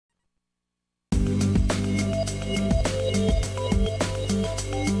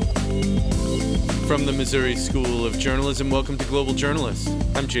From the Missouri School of Journalism, welcome to Global Journalists.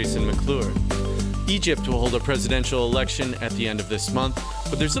 I'm Jason McClure. Egypt will hold a presidential election at the end of this month,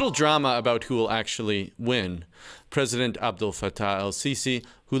 but there's little drama about who will actually win. President Abdel-Fatah el-Sissi,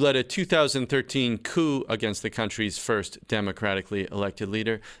 who led a 2013 coup against the country's first democratically elected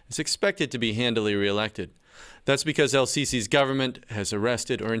leader, is expected to be handily reelected. That's because el-Sisi's government has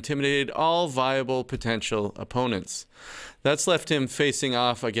arrested or intimidated all viable potential opponents. That's left him facing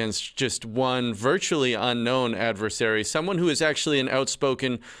off against just one virtually unknown adversary, someone who is actually an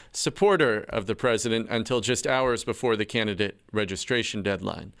outspoken supporter of the president until just hours before the candidate registration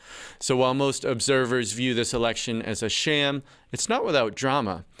deadline. So while most observers view this election as a sham, it's not without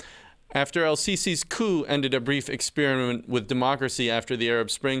drama. After el-Sisi's coup ended a brief experiment with democracy after the Arab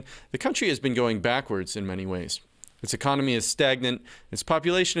Spring, the country has been going backwards in many ways. Its economy is stagnant, its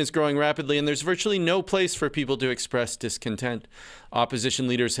population is growing rapidly, and there's virtually no place for people to express discontent. Opposition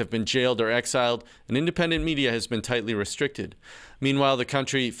leaders have been jailed or exiled, and independent media has been tightly restricted. Meanwhile, the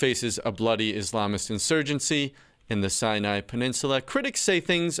country faces a bloody Islamist insurgency in the Sinai peninsula. Critics say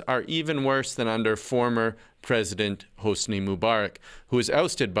things are even worse than under former President Hosni Mubarak, who was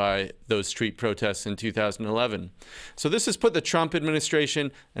ousted by those street protests in 2011. So this has put the Trump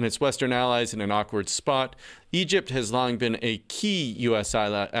administration and its Western allies in an awkward spot. Egypt has long been a key U.S.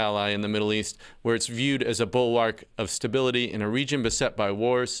 ally in the Middle East, where it's viewed as a bulwark of stability in a region beset by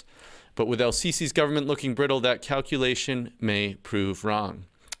wars. But with el-Sisi's government looking brittle, that calculation may prove wrong.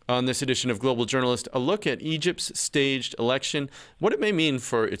 On this edition of Global Journalist, a look at Egypt's staged election, what it may mean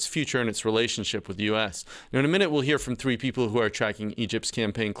for its future and its relationship with the U.S. Now, in a minute, we'll hear from three people who are tracking Egypt's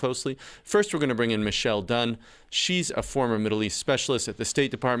campaign closely. First, we're going to bring in Michelle Dunn. She's a former Middle East specialist at the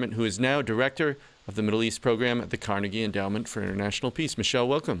State Department who is now director of the Middle East program at the Carnegie Endowment for International Peace. Michelle,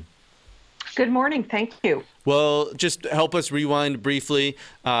 welcome. Good morning. Thank you. Well, just help us rewind briefly.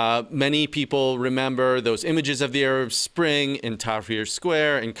 Many people remember those images of the Arab Spring in Tahrir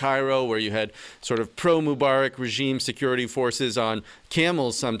Square in Cairo, where you had sort of pro-Mubarak regime security forces on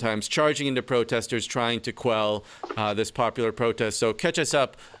camels sometimes charging into protesters trying to quell this popular protest. So catch us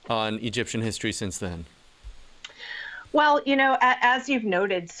up on Egyptian history since then. Well, you know, as you've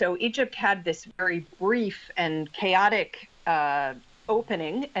noted, so Egypt had this very brief and chaotic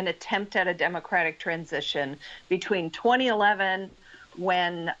opening, an attempt at a democratic transition between 2011,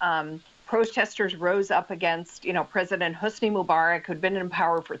 when protesters rose up against, President Hosni Mubarak, who'd been in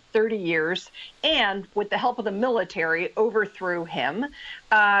power for 30 years, and with the help of the military, overthrew him.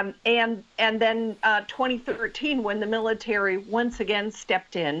 And then 2013, when the military once again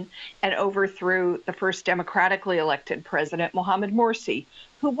stepped in and overthrew the first democratically elected president, Mohamed Morsi,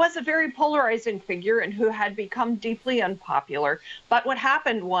 who was a very polarizing figure and who had become deeply unpopular. But what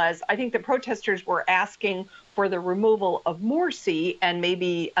happened was, I think the protesters were asking for the removal of Morsi and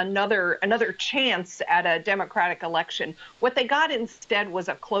maybe another chance at a democratic election. What they got instead was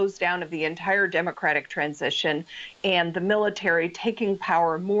a close down of the entire democratic transition and the military taking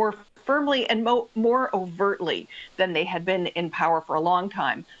power more firmly and more overtly than they had been in power for a long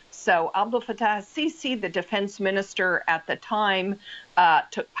time. So Abdel-Fatah el-Sissi, the defense minister at the time,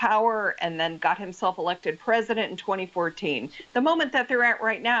 took power and then got himself elected president in 2014. The moment that they're at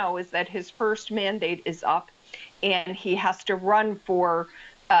right now is that his first mandate is up and he has to run for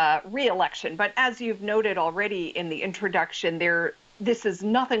re-election. But as you've noted already in the introduction, this is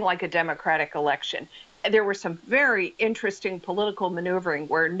nothing like a democratic election. There was some very interesting political maneuvering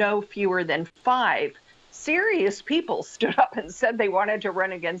where no fewer than 5 serious people stood up and said they wanted to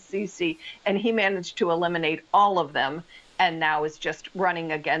run against Sisi, and he managed to eliminate all of them, and now is just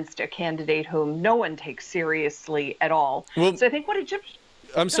running against a candidate whom no one takes seriously at all. Well, so I think what Egypt...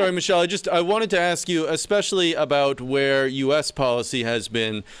 I'm sorry, Michelle. I wanted to ask you, especially about where U.S. policy has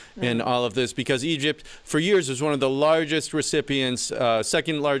been in all of this, because Egypt, for years, was one of the largest recipients,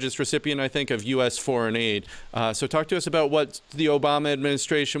 second largest recipient, I think, of U.S. foreign aid. So talk to us about what the Obama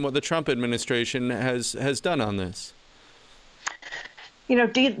administration, what the Trump administration has done on this. You know,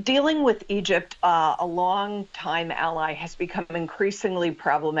 dealing with Egypt, a long-time ally, has become increasingly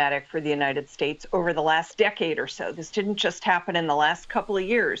problematic for the United States over the last decade or so. This didn't just happen in the last couple of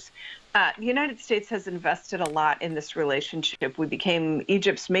years. The United States has invested a lot in this relationship. We became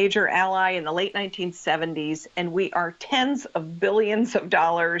Egypt's major ally in the late 1970s, and we are tens of billions of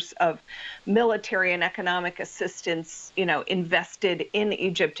dollars of military and economic assistance, invested in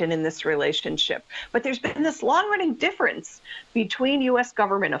Egypt and in this relationship. But there's been this long-running difference between U.S.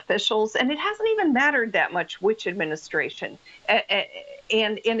 government officials, and it hasn't even mattered that much which administration,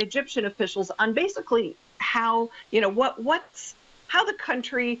 and Egyptian officials on basically how, how the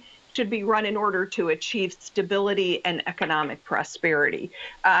country should be run in order to achieve stability and economic prosperity.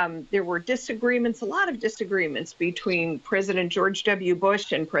 There were disagreements, a lot of disagreements between President George W.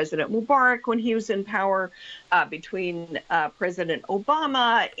 Bush and President Mubarak when he was in power, between President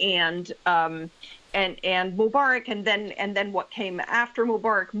Obama and Mubarak, and then what came after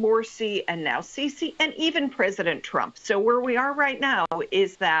Mubarak, Morsi, and now Sisi, and even President Trump. So where we are right now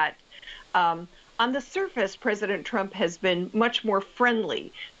is that on the surface, President Trump has been much more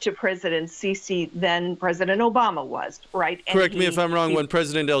friendly to President Sisi than President Obama was, right? Correct me if I'm wrong. When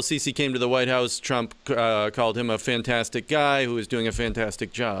President el-Sisi came to the White House, Trump called him a fantastic guy who was doing a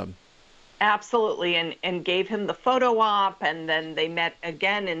fantastic job. Absolutely, and gave him the photo op, and then they met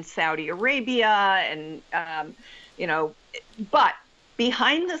again in Saudi Arabia, and but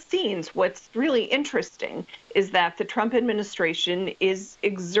behind the scenes, what's really interesting is that the Trump administration is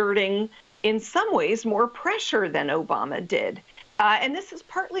exerting, in some ways, more pressure than Obama did. And this is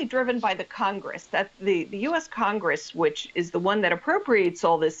partly driven by the Congress, that the U.S. Congress, which is the one that appropriates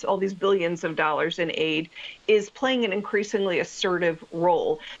all these billions of dollars in aid, is playing an increasingly assertive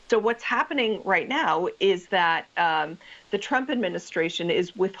role. So what's happening right now is that the Trump administration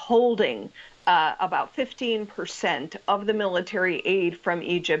is withholding about 15% of the military aid from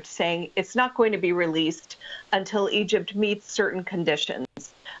Egypt, saying it's not going to be released until Egypt meets certain conditions.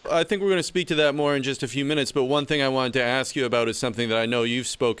 I think we're going to speak to that more in just a few minutes, but one thing I wanted to ask you about is something that I know you've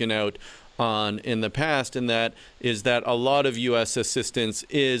spoken out on in the past, and that is that a lot of U.S. assistance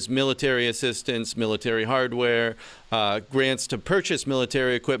is military assistance, military hardware, grants to purchase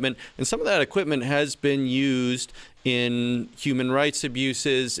military equipment, and some of that equipment has been used in human rights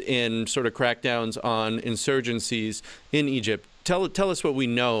abuses, in sort of crackdowns on insurgencies in Egypt. Tell us what we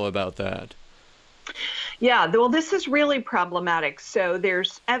know about that. Yeah, well, this is really problematic. So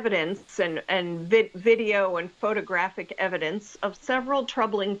there's evidence and video and photographic evidence of several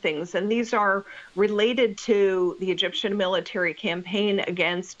troubling things, and these are related to the Egyptian military campaign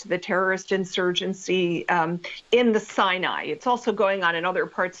against the terrorist insurgency in the Sinai. It's also going on in other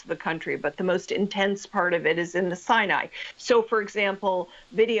parts of the country, but the most intense part of it is in the Sinai. So, for example,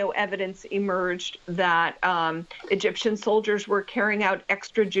 video evidence emerged that Egyptian soldiers were carrying out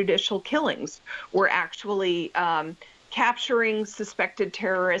extrajudicial killings, were actually capturing suspected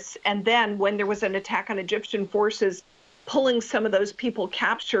terrorists, and then when there was an attack on Egyptian forces, pulling some of those people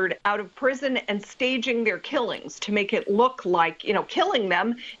captured out of prison and staging their killings to make it look like, killing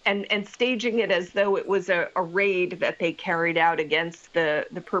them and staging it as though it was a raid that they carried out against the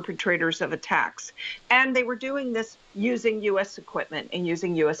perpetrators of attacks. And they were doing this using U.S. equipment and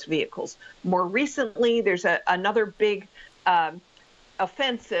using U.S. vehicles. More recently, there's another big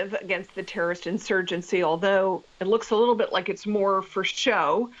offensive against the terrorist insurgency, although it looks a little bit like it's more for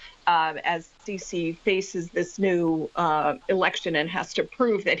show, as Sisi faces this new election and has to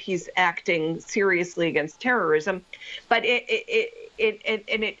prove that he's acting seriously against terrorism. But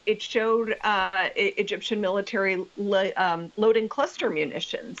it showed Egyptian military loading cluster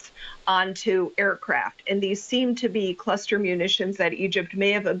munitions onto aircraft, and these seem to be cluster munitions that Egypt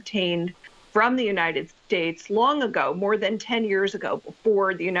may have obtained from the United States long ago, more than 10 years ago,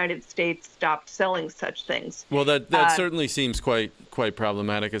 before the United States stopped selling such things. Well, that certainly seems quite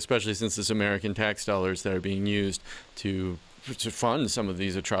problematic, especially since it's American tax dollars that are being used to fund some of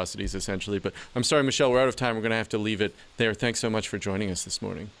these atrocities, essentially. But I'm sorry, Michelle, we're out of time. We're going to have to leave it there. Thanks so much for joining us this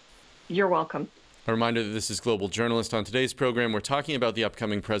morning. You're welcome. A reminder that this is Global Journalist. On today's program, we're talking about the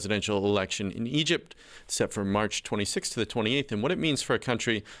upcoming presidential election in Egypt, set for March 26th to the 28th, and what it means for a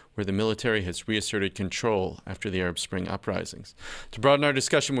country where the military has reasserted control after the Arab Spring uprisings. To broaden our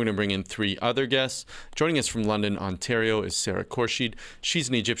discussion, we're going to bring in three other guests. Joining us from London, Ontario, is Sarah Khorshid. She's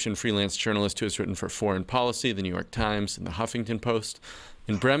an Egyptian freelance journalist who has written for Foreign Policy, The New York Times, and The Huffington Post.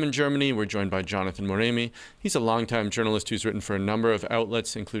 In Bremen, Germany, we're joined by Jonathan Moremi. He's a longtime journalist who's written for a number of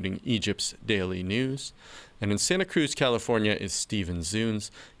outlets, including Egypt's Daily News. And in Santa Cruz, California, is Stephen Zunes.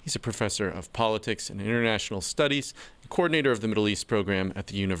 He's a professor of politics and international studies, and coordinator of the Middle East program at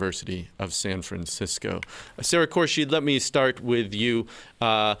the University of San Francisco. Sarah Khorshid, let me start with you.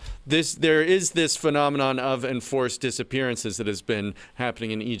 There is this phenomenon of enforced disappearances that has been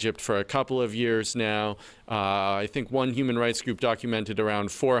happening in Egypt for a couple of years now. I think one human rights group documented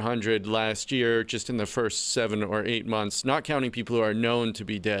around 400 last year, just in the first 7 or 8 months, not counting people who are known to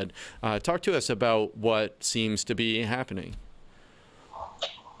be dead. Talk to us about what seems to be happening.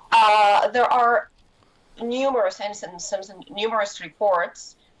 There are numerous instances and numerous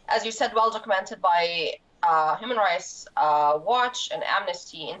reports, as you said, well documented by Human Rights Watch and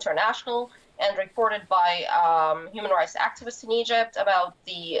Amnesty International, and reported by human rights activists in Egypt about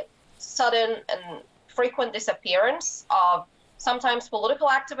the sudden and frequent disappearance of sometimes political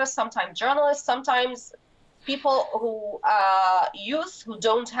activists, sometimes journalists, sometimes people who youth who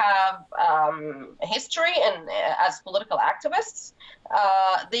don't have history and as political activists.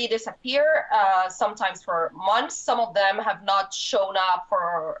 They disappear sometimes for months. Some of them have not shown up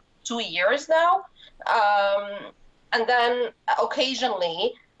for 2 years now. And then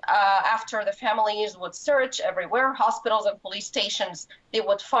occasionally, after the families would search everywhere, hospitals and police stations, they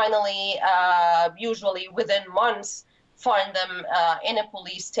would finally, usually within months, find them in a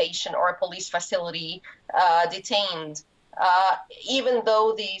police station or a police facility detained. Even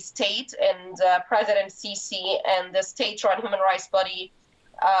though the state and President Sisi and the state-run human rights body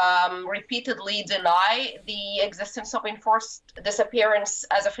repeatedly deny the existence of enforced disappearance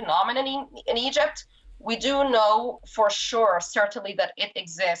as a phenomenon in Egypt, we do know for sure, certainly, that it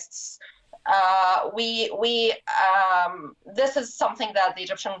exists. This is something that the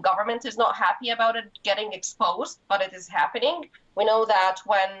Egyptian government is not happy about it getting exposed, but it is happening. We know that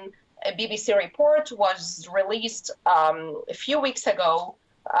when a BBC report was released a few weeks ago,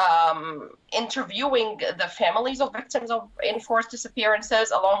 interviewing the families of victims of enforced disappearances,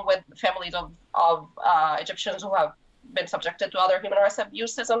 along with families of Egyptians who have been subjected to other human rights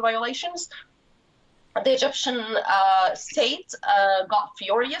abuses and violations, the Egyptian state got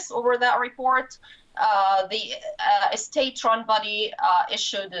furious over that report. The state-run body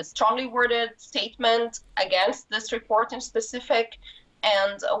issued a strongly worded statement against this report in specific.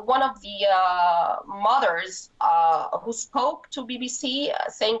 And one of the mothers who spoke to BBC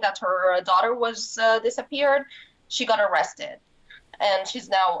saying that her daughter was disappeared, she got arrested, and she's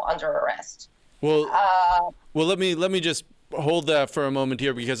now under arrest. Well, let me just hold that for a moment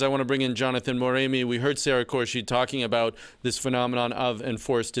here, because I want to bring in Jonathan Moremi. We heard Sarah Khorshid talking about this phenomenon of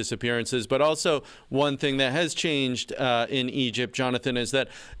enforced disappearances, but also one thing that has changed in Egypt, Jonathan, is that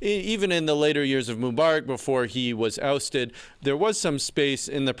even in the later years of Mubarak, before he was ousted, there was some space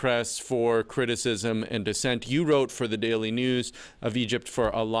in the press for criticism and dissent. You wrote for the Daily News of Egypt for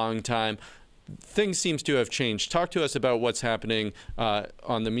a long time. Things seems to have changed. Talk to us about what's happening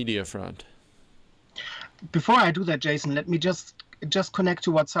on the media front. Before I do that, Jason, let me just connect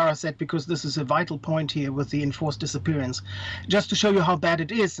to what Sarah said, because this is a vital point here with the enforced disappearance. Just to show you how bad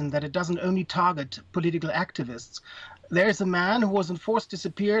it is, and that it doesn't only target political activists. There is a man who was enforced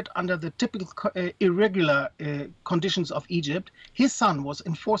disappeared under the typical irregular conditions of Egypt. His son was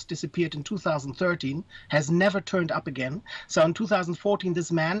enforced disappeared in 2013, has never turned up again. So in 2014,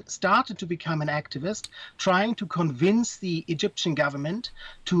 this man started to become an activist, trying to convince the Egyptian government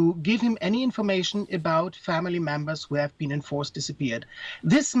to give him any information about family members who have been enforced disappeared.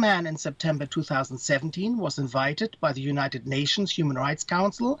 This man in September 2017 was invited by the United Nations Human Rights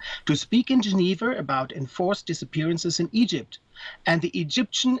Council to speak in Geneva about enforced disappearances in Egypt. And the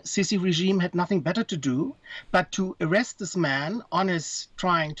Egyptian Sisi regime had nothing better to do but to arrest this man on his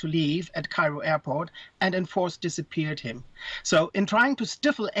trying to leave at Cairo airport and enforced disappeared him. So in trying to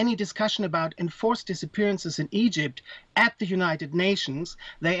stifle any discussion about enforced disappearances in Egypt at the United Nations,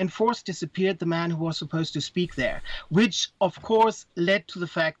 they enforced disappeared the man who was supposed to speak there, which of course led to the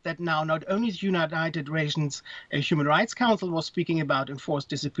fact that now not only the United Nations Human Rights Council was speaking about enforced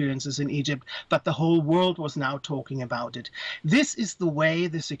disappearances in Egypt, but the whole world was now talking about it. This is the way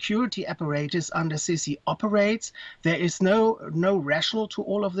the security apparatus under Sisi operates. There is no rational to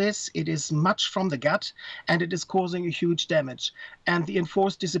all of this. It is much from the gut, and it is causing a huge damage. And the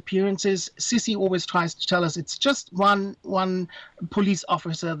enforced disappearances, Sisi always tries to tell us it's just one police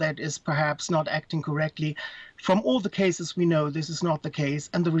officer that is perhaps not acting correctly. From all the cases we know, this is not the case,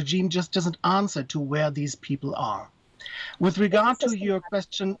 and the regime just doesn't answer to where these people are. With regard to your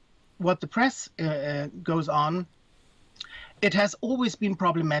question, what the press goes on, it has always been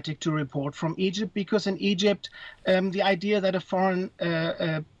problematic to report from Egypt, because in Egypt, the idea that a foreign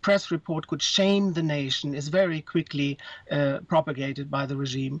press report could shame the nation is very quickly propagated by the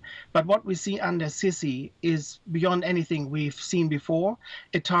regime. But what we see under Sisi is beyond anything we've seen before.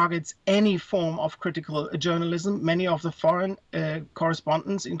 It targets any form of critical journalism. Many of the foreign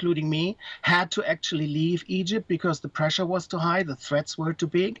correspondents, including me, had to actually leave Egypt because the pressure was too high, the threats were too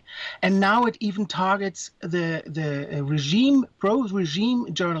big. And now it even targets the regime,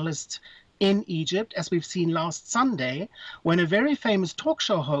 pro-regime journalists in Egypt, as we've seen last Sunday, when a very famous talk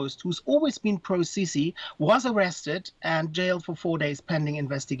show host who's always been pro-Sisi was arrested and jailed for 4 days pending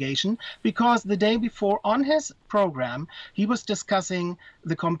investigation, because the day before on his program, he was discussing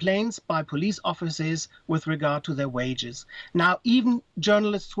the complaints by police officers with regard to their wages. Now, even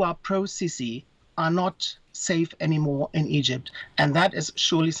journalists who are pro-Sisi are not safe anymore in Egypt. And that is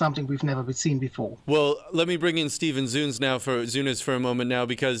surely something we've never seen before. Well, let me bring in Stephen Zunas for a moment now,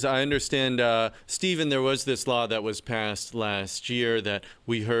 because I understand, Stephen, there was this law that was passed last year that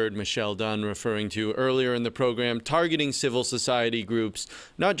we heard Michelle Dunn referring to earlier in the program, targeting civil society groups,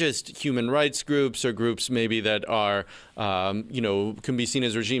 not just human rights groups or groups maybe that are, can be seen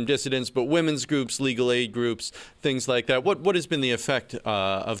as regime dissidents, but women's groups, legal aid groups, things like that. What has been the effect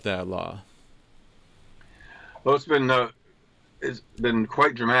of that law? Well, it's been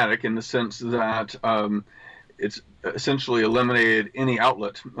quite dramatic in the sense that it's essentially eliminated any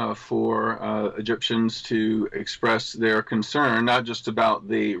outlet for Egyptians to express their concern, not just about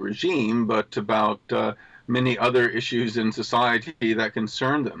the regime, but about many other issues in society that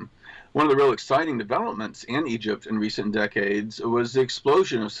concern them. One of the real exciting developments in Egypt in recent decades was the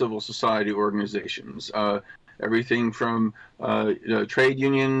explosion of civil society organizations. Everything from trade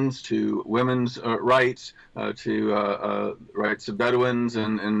unions to women's rights to rights of Bedouins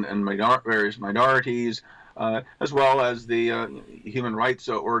and various minorities, as well as the human rights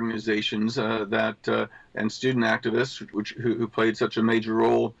organizations and student activists who played such a major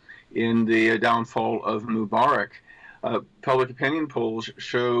role in the downfall of Mubarak. Public opinion polls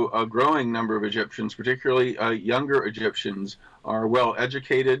show a growing number of Egyptians, particularly younger Egyptians, are well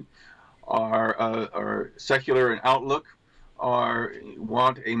educated, are secular in outlook,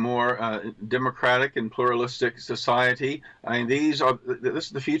 want a more democratic and pluralistic society. I mean, this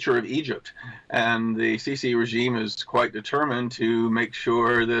is the future of Egypt, and the Sisi regime is quite determined to make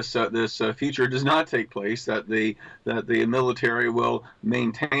sure this future does not take place. That the military will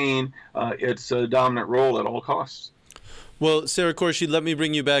maintain its dominant role at all costs. Well, Sarah Khorshid, let me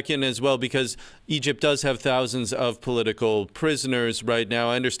bring you back in as well, because Egypt does have thousands of political prisoners right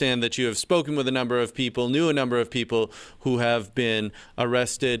now. I understand that you have spoken with a number of people, knew a number of people who have been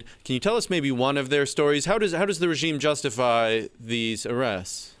arrested. Can you tell us maybe one of their stories? How does the regime justify these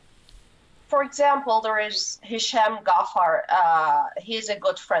arrests? For example, there is Hisham Ghaffar. He is a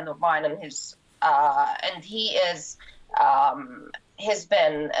good friend of mine, and he's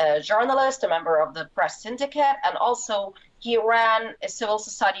been a journalist, a member of the press syndicate, and also he ran a civil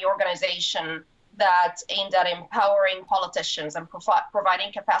society organization that aimed at empowering politicians and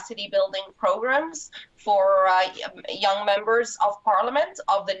providing capacity building programs for young members of parliament,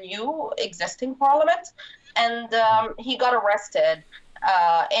 of the new existing parliament. And he got arrested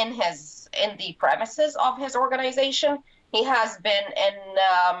in the premises of his organization. He has been in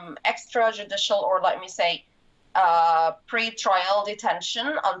extrajudicial, or let me say, pre-trial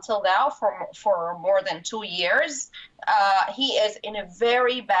detention until now for more than 2 years. He is in a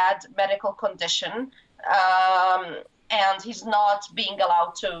very bad medical condition, and he's not being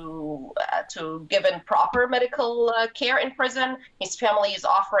allowed to given proper medical care in prison. His family is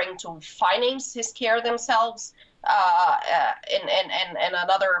offering to finance his care themselves in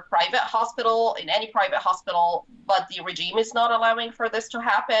another private hospital, in any private hospital, but the regime is not allowing for this to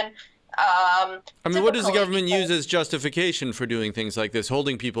happen. I mean, what does the government use as justification for doing things like this,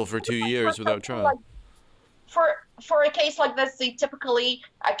 holding people for 2 years without trial? For a case like this, they typically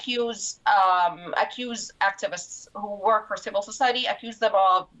accuse activists who work for civil society, accuse them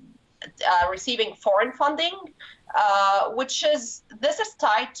of receiving foreign funding, this is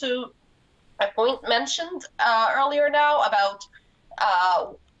tied to a point mentioned earlier now about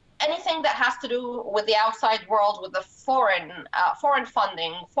anything that has to do with the outside world, with the foreign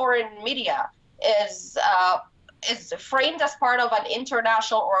funding, foreign media, is framed as part of an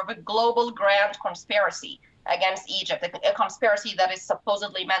international or of a global grand conspiracy against Egypt, a conspiracy that is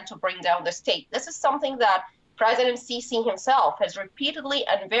supposedly meant to bring down the state. This is something that President Sisi himself has repeatedly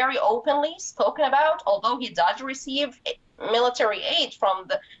and very openly spoken about, although he does receive military aid from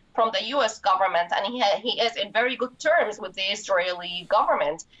the U.S. government, and he is in very good terms with the Israeli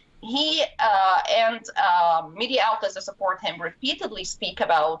government. He and media outlets that support him repeatedly speak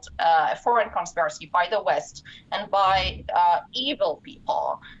about a foreign conspiracy by the West and by evil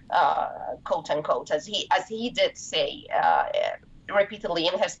people, quote unquote, as he did say repeatedly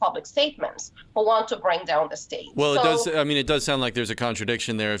in his public statements, who want to bring down the state. Well, it does sound like there's a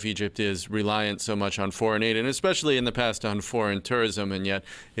contradiction there if Egypt is reliant so much on foreign aid, and especially in the past on foreign tourism, and yet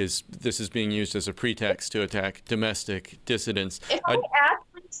this is being used as a pretext to attack domestic dissidents.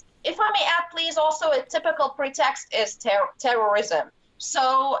 If I may add, please, also a typical pretext is terrorism.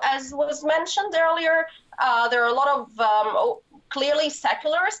 So, as was mentioned earlier, there are a lot of clearly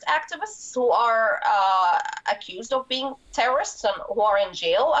secularist activists who are accused of being terrorists and who are in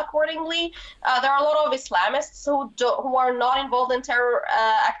jail accordingly. There are a lot of Islamists who are not involved in terror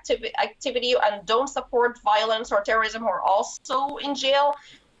activity and don't support violence or terrorism, who are also in jail.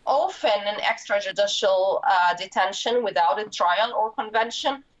 often in extrajudicial detention without a trial or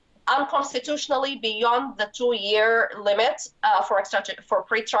conviction, unconstitutionally beyond the 2-year limit for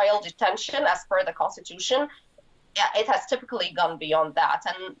pretrial detention as per the Constitution. It has typically gone beyond that.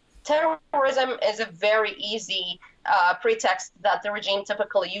 And terrorism is a very easy pretext that the regime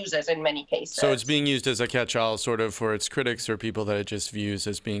typically uses in many cases. So it's being used as a catch-all sort of for its critics or people that it just views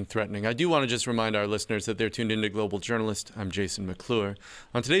as being threatening. I do want to just remind our listeners that they're tuned into Global Journalist. I'm Jason McClure.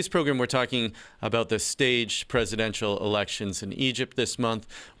 On today's program, we're talking about the staged presidential elections in Egypt this month,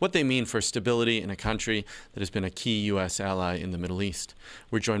 what they mean for stability in a country that has been a key U.S. ally in the Middle East.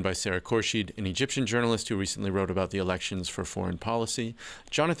 We're joined by Sarah Khorshid, an Egyptian journalist who recently wrote about the elections for Foreign Policy,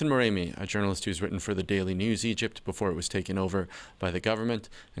 Jonathan Moremi, a journalist who's written for the Daily News Egypt before it was taken over by the government,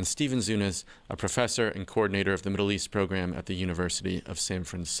 and Stephen Zunes, a professor and coordinator of the Middle East program at the University of San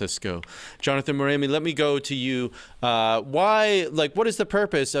Francisco. Jonathan Moremi, let me go to you. What is the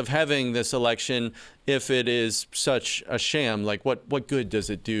purpose of having this election if it is such a sham? Like, what good does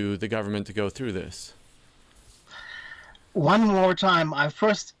it do the government to go through this? One more time, I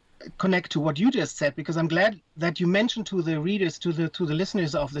first connect to what you just said, because I'm glad that you mentioned to the readers, to the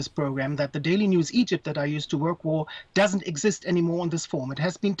listeners of this program, that the Daily News Egypt that I used to work for doesn't exist anymore in this form. It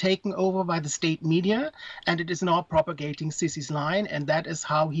has been taken over by the state media, and it is now propagating Sissi's line, and that is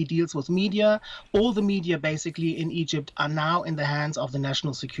how he deals with media. All the media basically in Egypt are now in the hands of the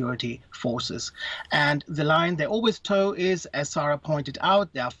national security forces. And the line they always toe is, as Sarah pointed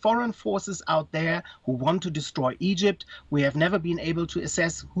out, there are foreign forces out there who want to destroy Egypt. We have never been able to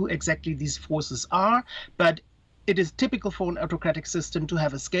assess who exactly these forces are, but it is typical for an autocratic system to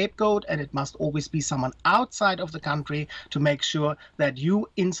have a scapegoat, and it must always be someone outside of the country to make sure that you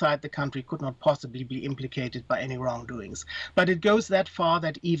inside the country could not possibly be implicated by any wrongdoings. But it goes that far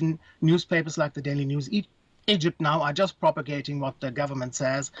that even newspapers like the Daily News Egypt now are just propagating what the government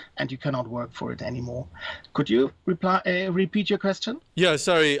says, and you cannot work for it anymore. Could you repeat your question? Yeah,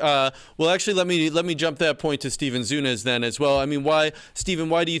 sorry. Well, actually, let me jump that point to Stephen Zunes then as well. I mean, why is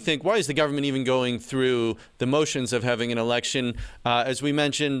the government even going through the motions of having an election? As we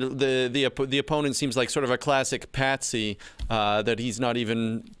mentioned, the opponent seems like sort of a classic patsy, that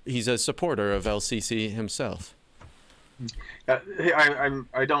he's a supporter of el-Sissi himself.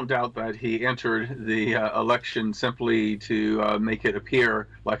 I don't doubt that he entered the election simply to make it appear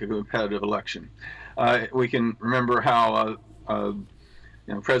like a competitive election. We can remember how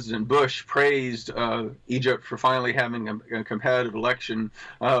President Bush praised Egypt for finally having a competitive election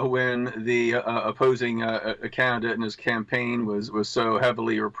when the opposing candidate in his campaign was so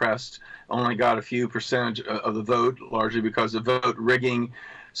heavily repressed, only got a few percentage of the vote, largely because of vote rigging.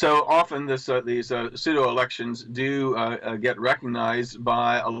 So often these pseudo-elections do get recognized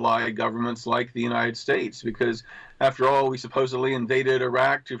by allied governments like the United States, because after all, we supposedly invaded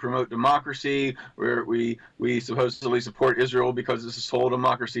Iraq to promote democracy, where we supposedly support Israel because it's a sole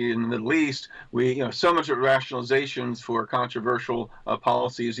democracy in the Middle East. So much of rationalizations for controversial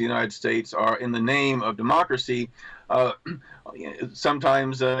policies of the United States are in the name of democracy.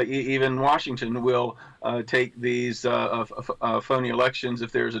 Sometimes even Washington will take these phony elections,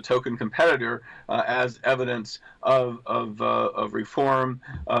 if there's a token competitor, as evidence of reform,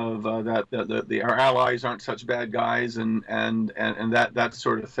 of that our allies aren't such bad guys, and that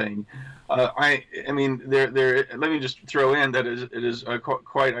sort of thing. I mean, let me just throw in that it is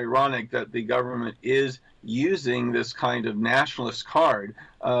quite ironic that the government is using this kind of nationalist card,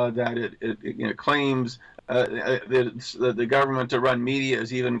 that it claims. The government to run media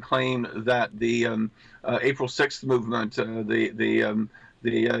has even claimed that the April 6th movement, the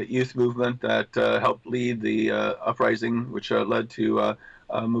youth movement that helped lead the uprising, which led to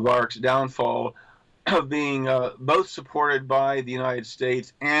Mubarak's downfall, being both supported by the United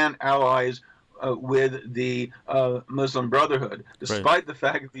States and allies with the Muslim Brotherhood, despite the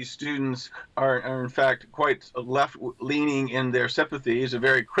fact that these students are in fact quite left-leaning in their sympathies, are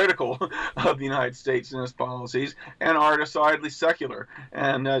very critical of the United States and its policies, and are decidedly secular,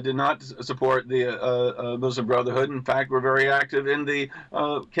 and did not support the Muslim Brotherhood. In fact, were very active in the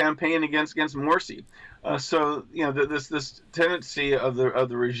campaign against Morsi. So this tendency of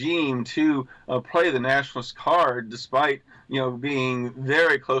the regime to play the nationalist card, despite being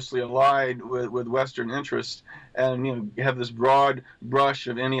very closely allied with Western interests, and have this broad brush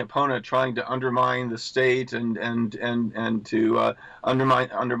of any opponent trying to undermine the state and to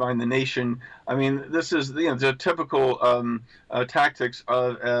undermine the nation. I mean, this is the typical tactics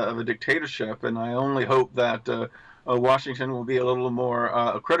of a dictatorship, and I only hope that Washington will be a little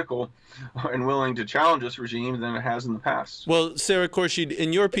more critical and willing to challenge this regime than it has in the past. Well, Sarah Khorshid,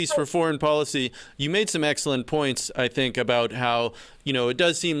 in your piece for Foreign Policy, you made some excellent points, I think, about how, it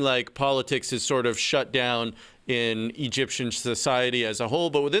does seem like politics is sort of shut down in Egyptian society as a whole,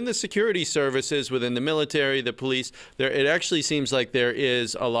 but within the security services, within the military, the police, it actually seems like there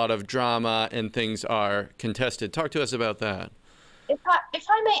is a lot of drama and things are contested. Talk to us about that. If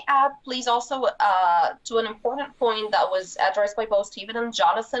I may add, please, also to an important point that was addressed by both Stephen and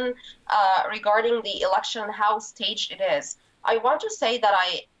Jonathan regarding the election and how staged it is. I want to say that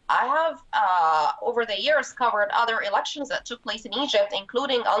I have, over the years, covered other elections that took place in Egypt,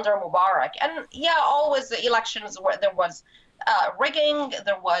 including under Mubarak. And yeah, always the elections where there was rigging,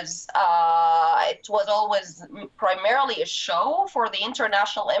 it was always primarily a show for the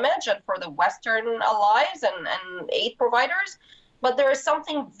international image and for the Western allies and aid providers. But there is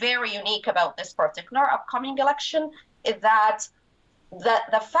something very unique about this particular upcoming election, is that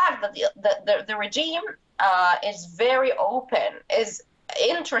the fact that the regime is very open, is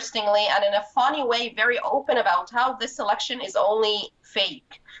interestingly and in a funny way very open about how this election is only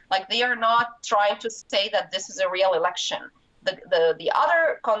fake. Like, they are not trying to say that this is a real election. The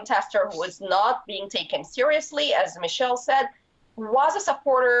other contester who is not being taken seriously, as Michelle said, was a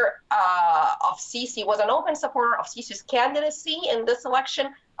supporter of Sisi, was an open supporter of Sisi's candidacy in this election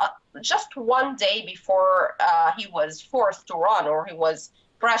just one day before he was forced to run, or he was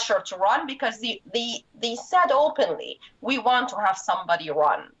pressured to run, because they said openly, we want to have somebody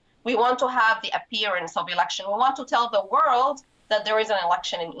run. We want to have the appearance of election. We want to tell the world that there is an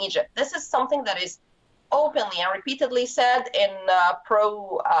election in Egypt. This is something that is openly and repeatedly said in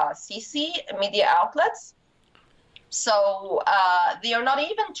pro-Sisi media outlets. So they are not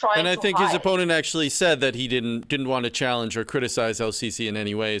even trying to And I think hide. his opponent actually said that he didn't want to challenge or criticize el-Sissi in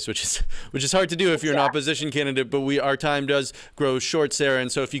any ways, which is hard to do if you're an opposition candidate. But our time does grow short, Sarah. And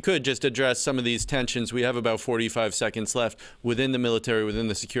so if you could just address some of these tensions. We have about 45 seconds left within the military, within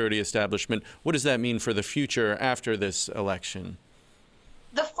the security establishment. What does that mean for the future after this election?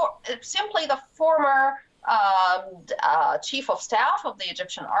 Simply the former chief of staff of the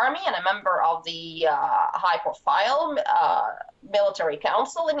Egyptian army and a member of the high-profile military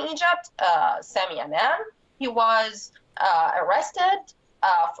council in Egypt, Sami Anan. He was arrested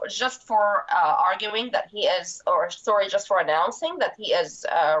just for arguing that he is, just for announcing that he is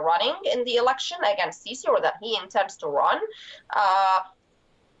running in the election against Sisi, or that he intends to run.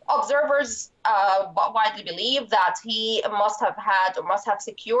 Observers widely believe that he must have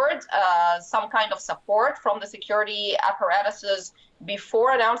secured some kind of support from the security apparatuses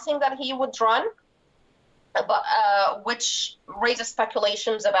before announcing that he would run, but which raises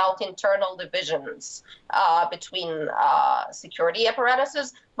speculations about internal divisions between security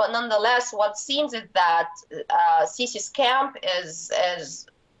apparatuses. But nonetheless, what seems is that Sisi's camp is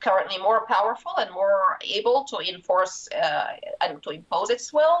currently more powerful and more able to enforce and to impose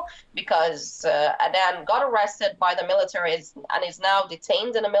its will, because Anan got arrested by the military and is now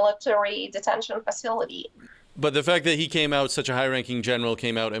detained in a military detention facility. But the fact that he came out, such a high-ranking general,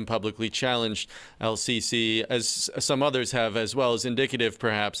 came out and publicly challenged el-Sissi, as some others have as well, is indicative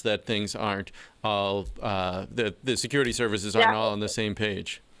perhaps that things aren't all, the security services aren't all on the same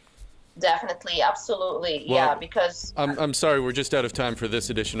page. Definitely, absolutely, well, yeah, because... I'm sorry, we're just out of time for this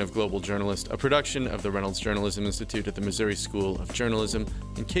edition of Global Journalist, a production of the Reynolds Journalism Institute at the Missouri School of Journalism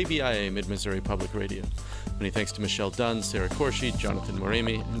and KVIA Mid-Missouri Public Radio. Many thanks to Michelle Dunn, Sarah Khorshid, Jonathan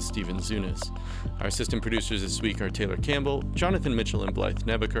Moremi, and Stephen Zunis. Our assistant producers this week are Taylor Campbell, Jonathan Mitchell, and Blythe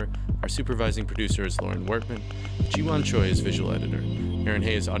Nebaker. Our supervising producer is Lauren Wortman. Jiwan Choi is visual editor. Aaron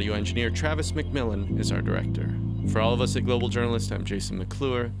Hay is audio engineer. Travis McMillan is our director. For all of us at Global Journalist, I'm Jason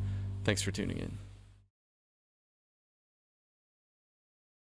McClure. Thanks for tuning in.